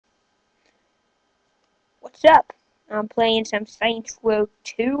What's up? I'm playing some Saints Row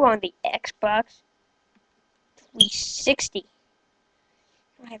 2 on the Xbox 360.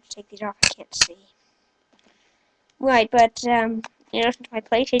 I have to take these off, I can't see. Right, but, since my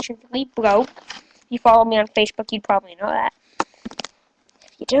PlayStation 3 broke, if you follow me on Facebook, you'd probably know that.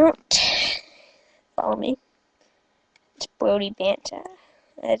 If you don't, follow me. It's Brody Banta.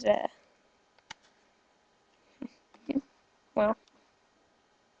 As well,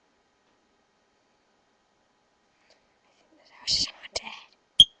 this house is haunted.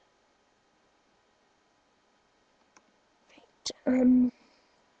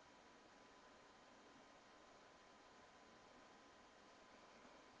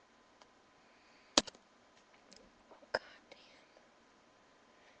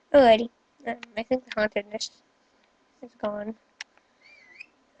 Right, alrighty. I think the hauntedness is gone.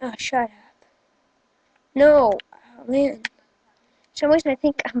 Oh, shut up. No! Oh, man. For some reason I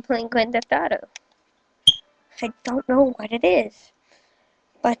think I'm playing Grand Theft Auto. I don't know what it is.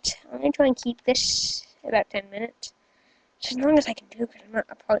 But I'm going to try and keep this about 10 minutes. Just as long as I can do, because I'm not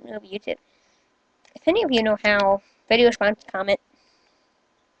a partner of YouTube. If any of you know how, video response, comment.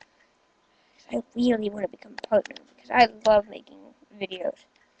 I really want to become a partner, because I love making videos.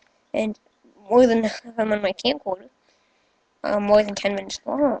 And more than if I'm on my camcorder, more than 10 minutes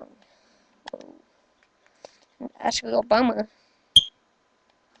long. That's a real bummer.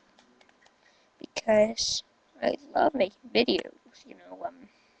 Because I love making videos,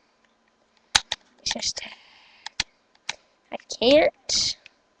 it's just, I can't,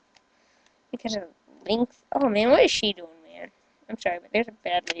 because of length. Oh man, what is she doing, man? I'm sorry, but there's a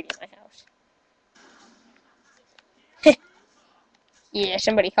bad lady in my house. Yeah,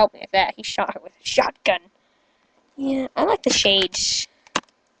 somebody help me with that. He shot her with a shotgun. Yeah, I like the shades.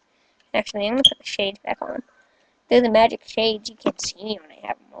 Actually, I'm gonna put the shades back on. They're the magic shades. You can't see me when I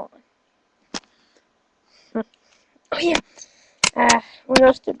have them on. Oh yeah. What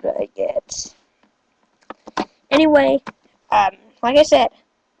else did I get? Anyway, like I said,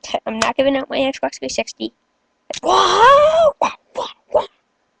 I'm not giving out my Xbox 360. Whoa!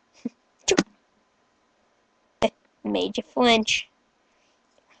 Made you flinch.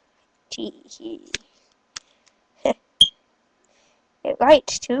 Tee. Right,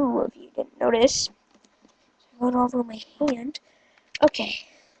 too, if you didn't notice. I got over my hand. Okay,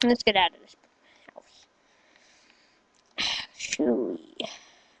 let's get out of this house. Shoo.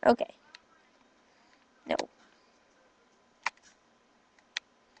 Okay. No.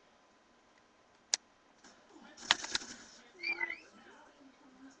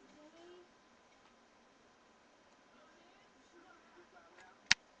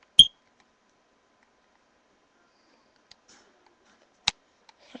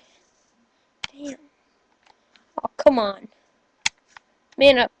 Damn. Oh, come on.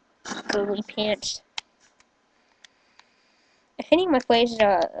 Man up, girly pants. If any of my plays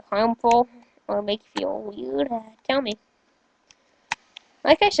are harmful or make you feel weird, tell me.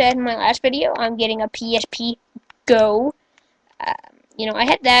 Like I said in my last video, I'm getting a PSP Go. I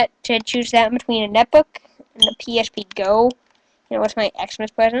had that to choose that between a netbook and the PSP Go. It's my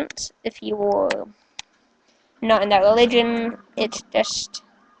Xmas present. If you were not in that religion, it's just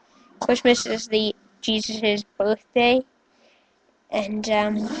Christmas is the Jesus' birthday, and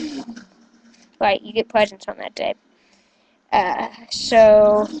right, you get presents on that day.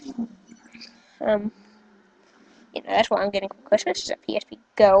 So that's what I'm getting for Christmas is a PSP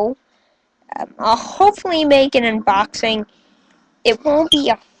Go. I'll hopefully make an unboxing. It won't be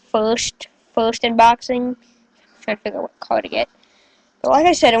a first unboxing. I'm trying to figure out what color to get. But like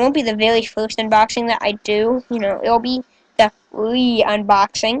I said, it won't be the very first unboxing that I do. It'll be the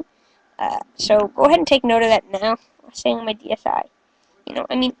re-unboxing. So go ahead and take note of that now. I'm saying on my DSi.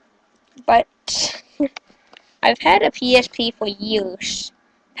 But I've had a PSP for years.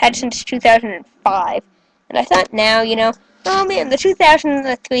 Had since 2005. And I thought now, oh man, the 2000 and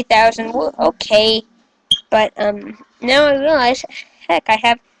the 3000 were okay. But now I realize, heck, I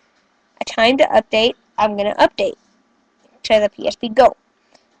have a time to update. I'm going to update to the PSP Go.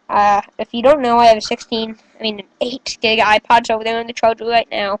 If you don't know, I have an 8 gig iPod over there on the charger right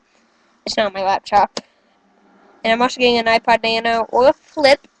now. It's not my laptop. And I'm also getting an iPod Nano or a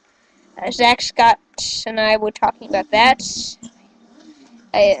Flip. Zach Scott and I were talking about that.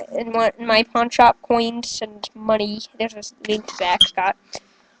 In my pawn shop coins and money, there's a link to Zach Scott.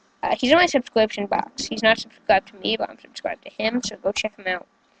 He's in my subscription box. He's not subscribed to me, but I'm subscribed to him, so go check him out.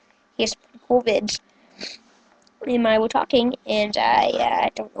 He has some cool vids. Him and I were talking, and I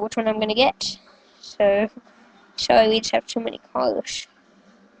don't know which one I'm going to get. So, sorry, we just have too many colors.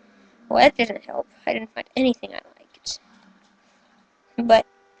 Well, that doesn't help. I didn't find anything I liked. But,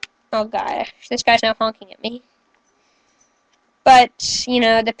 Oh gosh, this guy's now honking at me. But, you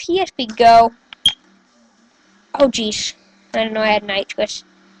know, the PSP Go... Oh jeez, I didn't know I had night twist.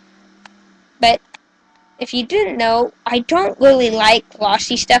 But, if you didn't know, I don't really like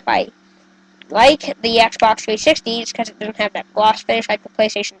glossy stuff. I like the Xbox 360 because it doesn't have that gloss finish like the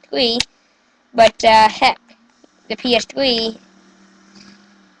PlayStation 3. But, heck, the PS3,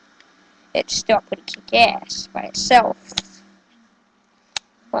 it's still pretty kick-ass by itself.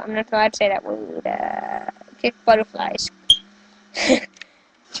 Well, I'm not allowed to say that word. Kick butterflies.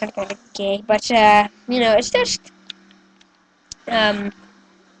 Sounds kind of gay, but you know, it's just I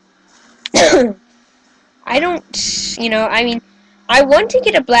don't, you know, I mean, I want to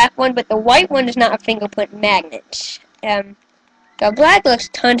get a black one, but the white one is not a fingerprint magnet. The black looks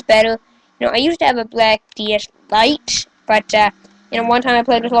tons better. You know, I used to have a black DS Lite, but you know, one time I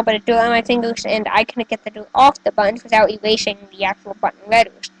played with a little bit of dirt on my fingers, and I couldn't get the dirt off the buttons without erasing the actual button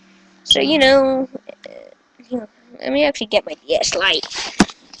letters. So you know, let me actually get my DS Lite.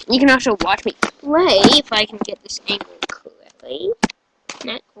 You can also watch me play if I can get this angle correctly.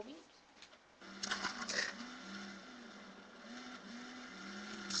 Not cool.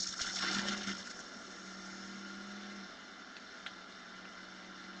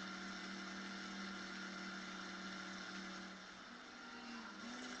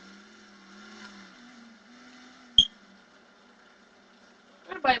 I'm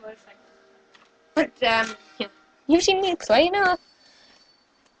gonna buy a motorcycle. But, yeah. You've seen me play enough.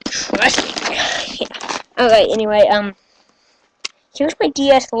 Trust me. Yeah. Alright, anyway, here's my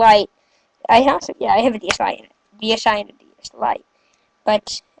DS Lite. I have a DSi in it. DSi and a DS Lite.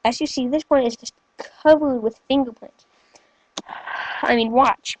 But, as you see, this one is just covered with fingerprints. I mean,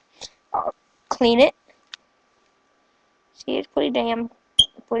 watch. I'll clean it. See, it's pretty damn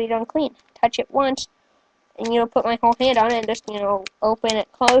clean. Touch it once, and, you know, put my whole hand on it and just, you know, open it,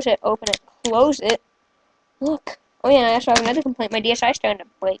 close it, open it, close it. Look. Oh yeah, I also have another complaint. My DSi is starting to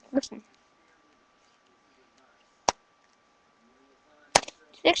break. Listen. It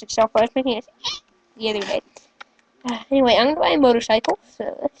fixed itself. I was making it the other day. Anyway, I'm going to buy a motorcycle,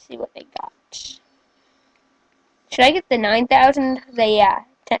 so let's see what they got. Should I get the 9,000, the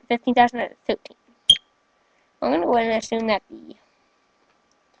 15,000, or the 13? I'm going to go ahead and assume that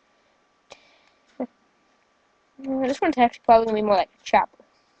this one's actually probably going to be more like a chopper.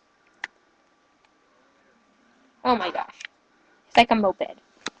 Oh my gosh. It's like a moped.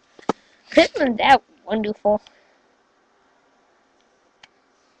 Isn't that wonderful?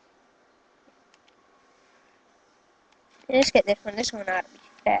 Let's get this one. This one ought to be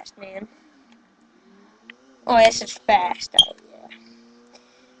fast, man. Oh, this is fast. Oh, yeah.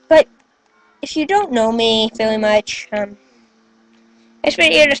 But, if you don't know me very much, this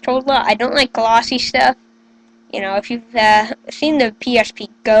video just told a lot. I don't like glossy stuff. You know, if you've seen the PSP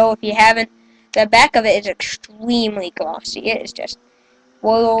Go, if you haven't, the back of it is extremely glossy. It is just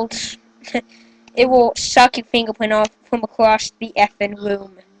worlds. It will suck your fingerprint off from across the effing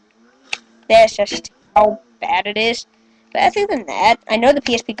room. That's just how bad it is. But other than that, I know the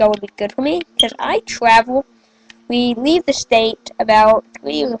PSP Go would be good for me, because I travel. We leave the state about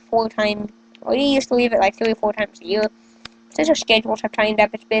 3 or 4 times. We used to leave it like 3 or 4 times a year. Since our schedules have timed up,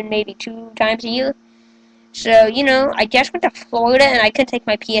 it's been maybe 2 times a year. So, you know, I just went to Florida and I couldn't take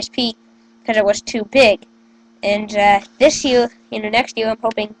my PSP because it was too big. And this year, you know, next year, I'm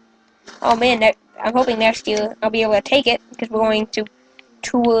hoping, oh man, I'm hoping next year I'll be able to take it because we're going to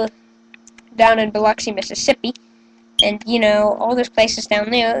tour down in Biloxi, Mississippi. And, you know, all those places down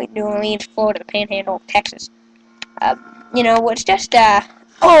there, New Orleans, Florida, the Panhandle, Texas. You know, it's just,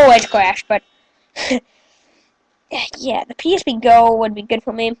 oh, edge crash, but, yeah, the PSP Go would be good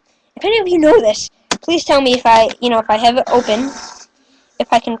for me. If any of you know this, please tell me if if I have it open,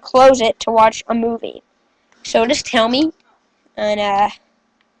 if I can close it to watch a movie. So just tell me on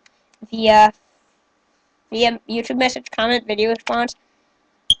via YouTube message, comment, video response.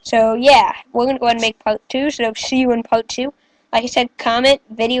 So yeah, we're gonna go ahead and make part 2. So see you in part 2. Like I said, comment,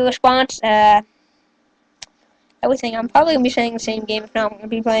 video response, everything. I'm probably gonna be playing the same game. If not, I'm gonna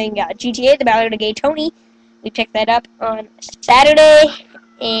be playing GTA: The Ballad of Gay Tony. We picked that up on Saturday,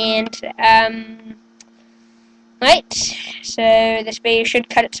 and right. So this video should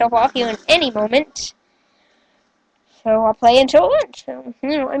cut itself off here in any moment. So I'll play until then. So,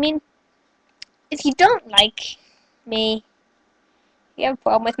 you know, I mean, if you don't like me, you have a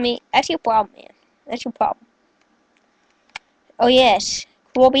problem with me, that's your problem, man. That's your problem. Oh, yes.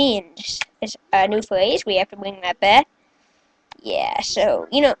 Cool beans is a new phrase. We have to bring that back. Yeah, so,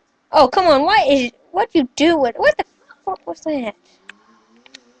 you know. Oh, come on. What you do with, what the fuck was that?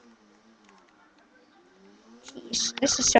 Jeez, this is so